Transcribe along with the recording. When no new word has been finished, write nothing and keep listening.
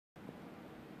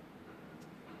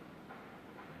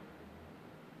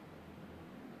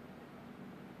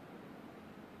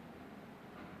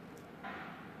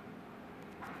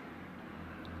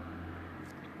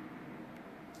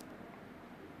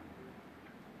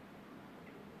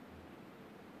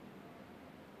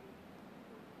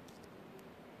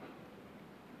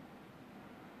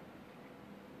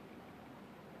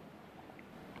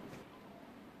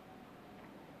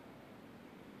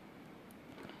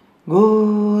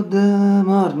Good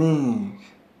morning,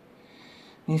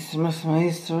 Mr.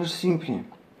 Maestro, or simply.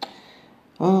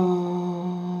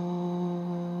 Oh,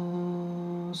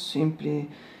 simply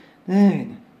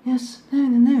David. Yes,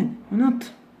 David, why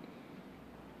not?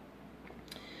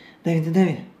 David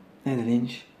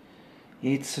Lynch.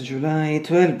 It's July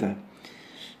 12th,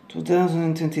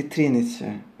 2023, and it's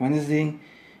Wednesday.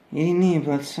 In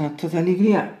Naples, totally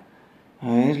clear.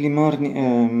 Early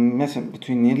morning,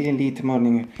 between early and late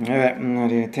morning,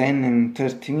 10 and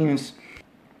 30 minutes.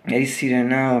 It's here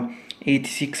now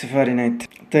 86 Fahrenheit,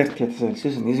 30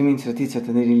 Celsius. This means that it's at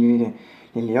the really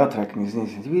hot darkness.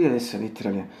 This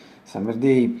literally summer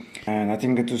day.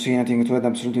 Nothing to say, nothing to add.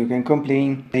 Absolutely, you can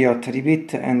complain. Very hot,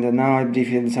 repeat, and now I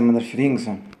briefly some other things.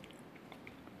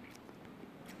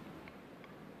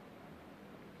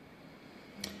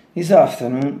 This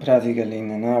afternoon, practically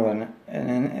in an hour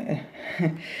and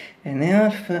a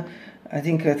half, I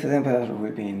think that the temperature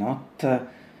will be not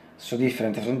so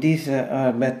different from this,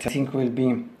 but I think will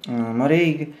be more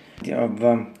egg of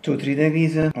 2-3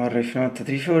 degrees, or if not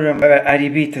 3-4. I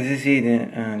repeat, as I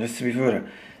said just before,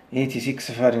 86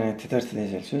 Fahrenheit, 30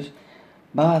 Celsius.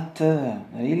 But the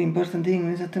really important thing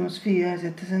is atmosphere, as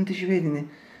it is anticipated.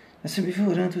 As I said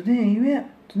before, today we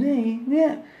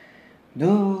are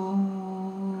those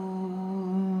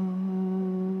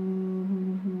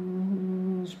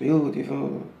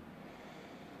beautiful.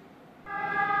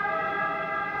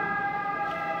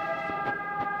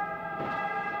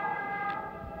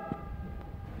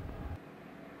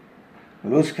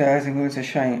 Blue skies and going to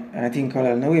shine, I think all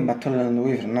along the way, but all along the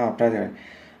way from now, practically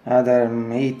other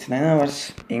 8-9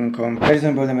 hours. In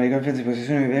comparison with the American Fed's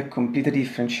position, we have completely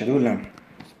different schedule.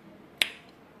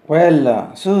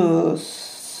 Well, so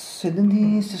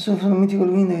suddenly so from the mythical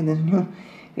window in the new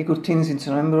curtain since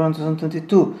November 1,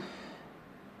 2022,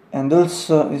 and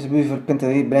also is beautiful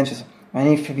painted branches, and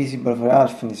if visible for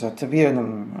half in this hot period,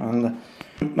 and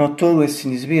not always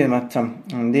in this period, but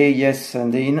day yes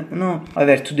and day no.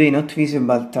 However, today not visible,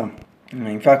 but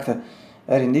in fact are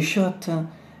in this shot,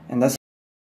 and as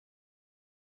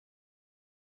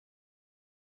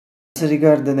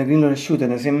regard the green shoot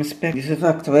and the same spec, this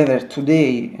fact, however,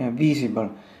 today visible,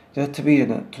 that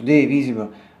period today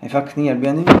visible, in fact near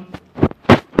behind me,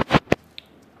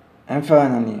 and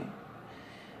finally.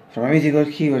 From a mythical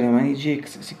keyboard, my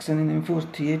GX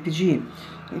 640 APG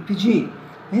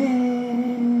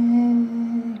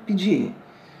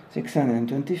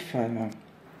 625.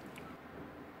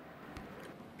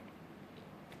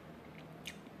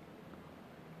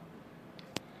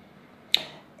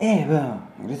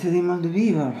 Grazie di mal di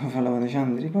vivo, falava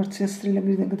dicendo, riporsi a strilla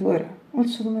grida che tu ora,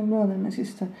 also to my brother, my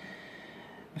sister,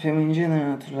 family in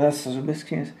general, to the rest of the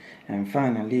skins, and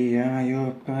finally, I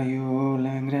hope you all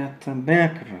a great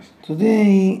breakfast.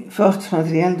 Today,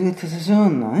 fortunately, I'll do it as a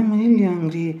son, I'm really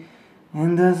hungry,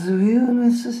 and as we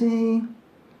always say,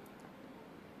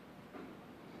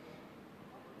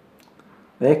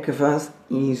 breakfast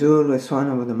is always one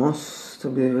of the most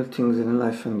beautiful things in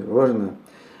life and the world.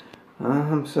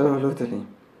 Absolutely.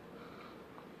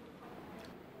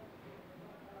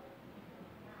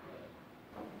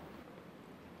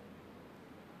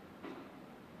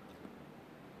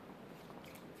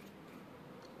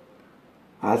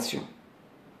 I'll see you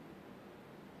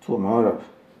tomorrow.